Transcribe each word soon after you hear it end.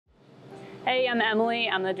Hey, I'm Emily.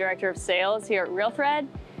 I'm the Director of Sales here at RealThread,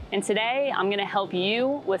 and today I'm going to help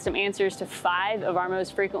you with some answers to 5 of our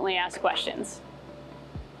most frequently asked questions.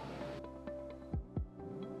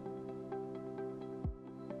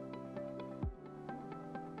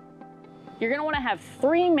 You're going to want to have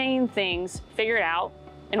 3 main things figured out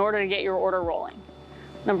in order to get your order rolling.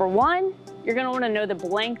 Number 1, you're going to want to know the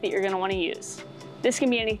blank that you're going to want to use. This can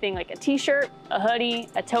be anything like a t-shirt, a hoodie,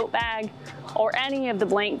 a tote bag, or any of the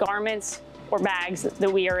blank garments or bags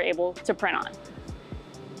that we are able to print on.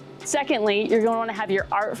 Secondly, you're going to want to have your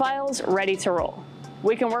art files ready to roll.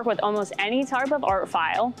 We can work with almost any type of art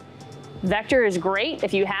file. Vector is great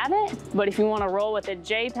if you have it, but if you want to roll with a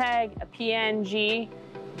JPEG, a PNG,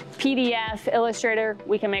 PDF, Illustrator,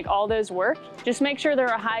 we can make all those work. Just make sure they're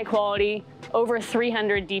a high quality, over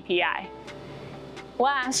 300 DPI.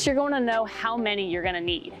 Last, you're going to know how many you're going to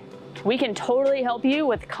need. We can totally help you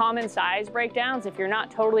with common size breakdowns if you're not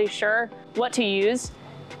totally sure what to use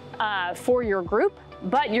for your group,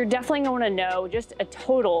 but you're definitely going to know just a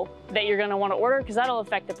total that you're going to want to order because that'll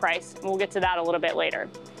affect the price, and we'll get to that a little bit later.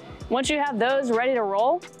 Once you have those ready to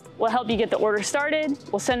roll, we'll help you get the order started.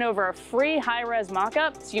 We'll send over a free high-res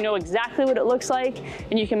mock-up so you know exactly what it looks like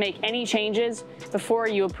and you can make any changes before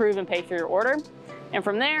you approve and pay for your order. And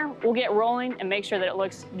from there, we'll get rolling and make sure that it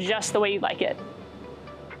looks just the way you'd like it.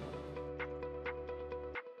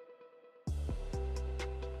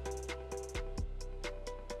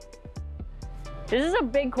 This is a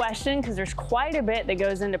big question because there's quite a bit that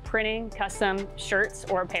goes into printing custom shirts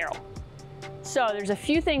or apparel. So there's a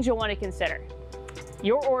few things you'll want to consider.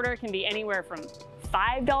 Your order can be anywhere from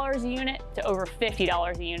 $5 a unit to over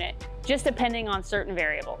 $50 a unit, just depending on certain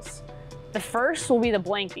variables. The first will be the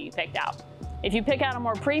blank that you picked out. If you pick out a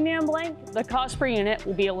more premium blank, the cost per unit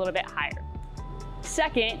will be a little bit higher.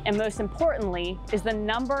 Second, and most importantly, is the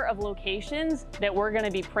number of locations that we're going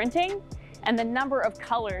to be printing and the number of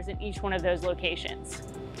colors in each one of those locations.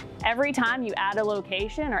 Every time you add a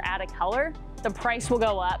location or add a color, the price will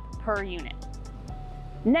go up per unit.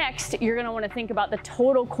 Next, you're going to want to think about the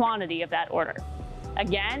total quantity of that order.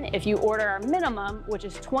 Again, if you order our minimum, which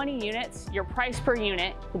is 20 units, your price per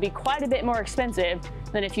unit will be quite a bit more expensive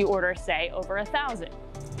than if you order, say, over 1,000.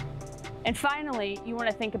 And finally, you want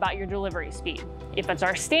to think about your delivery speed. If it's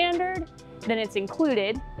our standard, then it's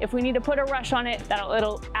included. If we need to put a rush on it,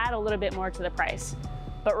 it'll add a little bit more to the price.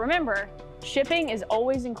 But remember, shipping is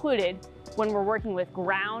always included when we're working with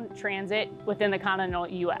ground transit within the continental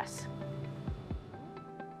US.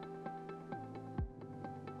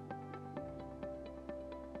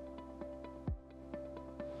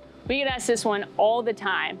 We get asked this one all the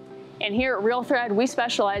time. And here at RealThread, we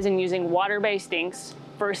specialize in using water-based inks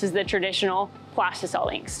versus the traditional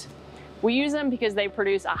Plastisol inks. We use them because they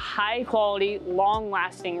produce a high quality,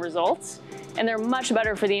 long-lasting results, and they're much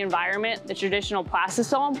better for the environment than traditional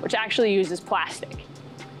Plastisol, which actually uses plastic.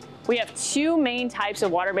 We have 2 main types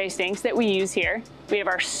of water-based inks that we use here. We have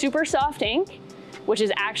our super soft ink, which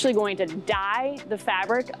is actually going to dye the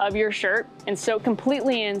fabric of your shirt and soak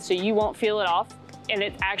completely in so you won't feel it off, and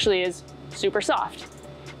it actually is super soft.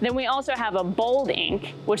 Then we also have a bold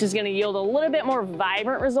ink, which is going to yield a little bit more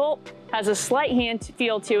vibrant result, has a slight hand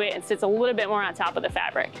feel to it, and sits a little bit more on top of the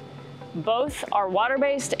fabric. Both are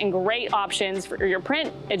water-based and great options for your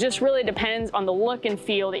print. It just really depends on the look and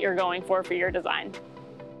feel that you're going for your design.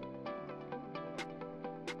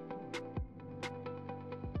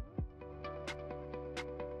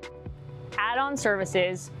 Add-on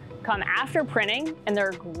services come after printing, and they're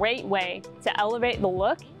a great way to elevate the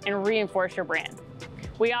look and reinforce your brand.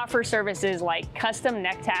 We offer services like custom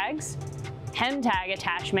neck tags, hem tag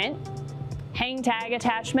attachment, hang tag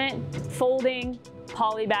attachment, folding,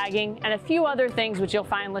 polybagging, and a few other things which you'll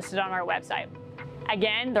find listed on our website.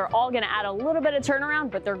 Again, they're all going to add a little bit of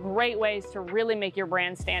turnaround, but they're great ways to really make your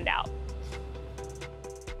brand stand out.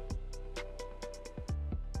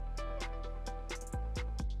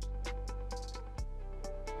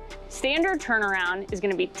 Standard turnaround is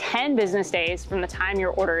going to be 10 business days from the time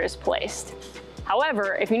your order is placed.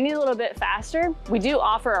 However, if you need a little bit faster, we do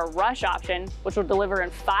offer a rush option, which will deliver in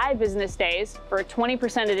 5 business days for a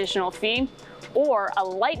 20% additional fee, or a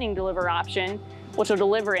lightning deliver option, which will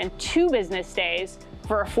deliver in 2 business days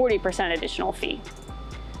for a 40% additional fee.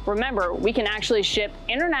 Remember, we can actually ship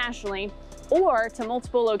internationally or to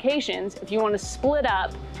multiple locations if you want to split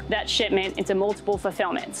up that shipment into multiple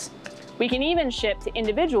fulfillments. We can even ship to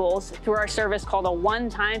individuals through our service called a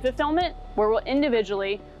one-time fulfillment, where we'll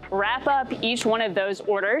individually wrap up each one of those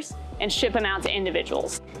orders and ship them out to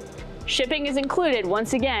individuals. Shipping is included,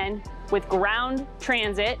 once again, with ground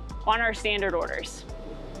transit on our standard orders.